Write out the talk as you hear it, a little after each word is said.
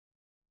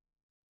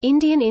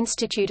Indian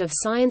Institute of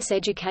Science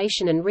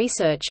Education and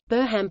Research,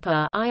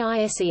 Berhampur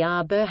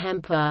 (IISER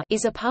Berhampur)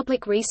 is a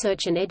public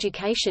research and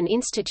education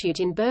institute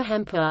in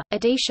Berhampur,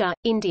 Odisha,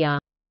 India.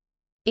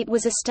 It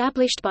was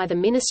established by the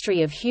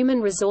Ministry of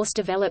Human Resource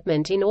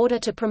Development in order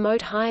to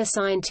promote higher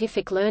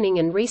scientific learning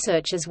and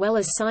research as well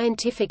as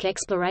scientific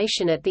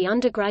exploration at the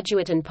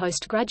undergraduate and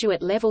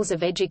postgraduate levels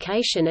of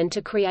education and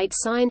to create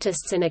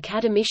scientists and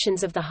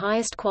academicians of the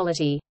highest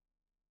quality.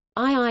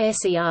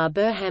 IISER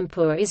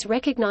Berhampur is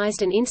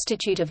recognized an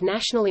institute of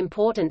national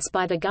importance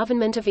by the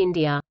Government of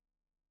India.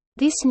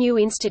 This new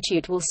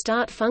institute will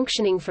start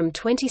functioning from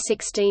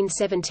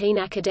 2016-17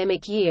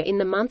 academic year in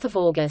the month of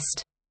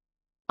August.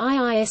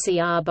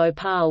 IISER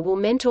Bhopal will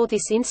mentor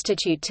this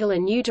institute till a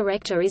new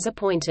director is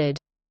appointed.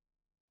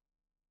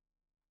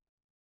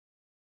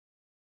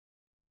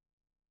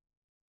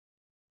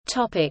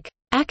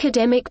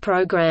 Academic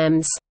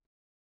programs.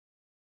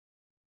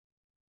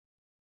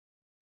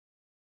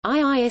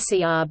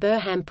 IISER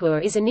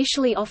Berhampur is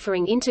initially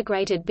offering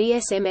integrated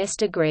BSMS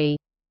degree.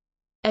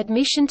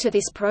 Admission to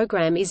this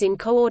program is in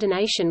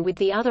coordination with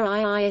the other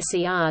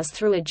IISERs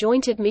through a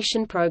joint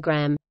admission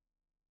program.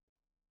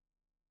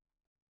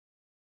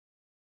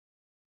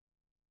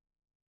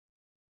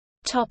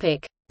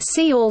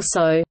 See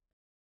also: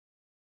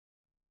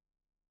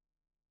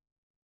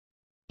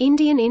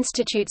 Indian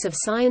Institutes of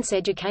Science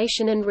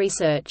Education and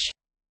Research.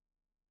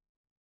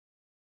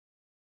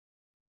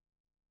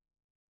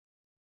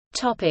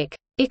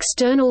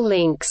 External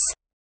links: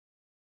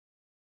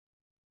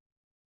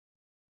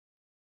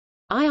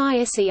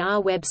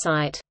 IISER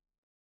website.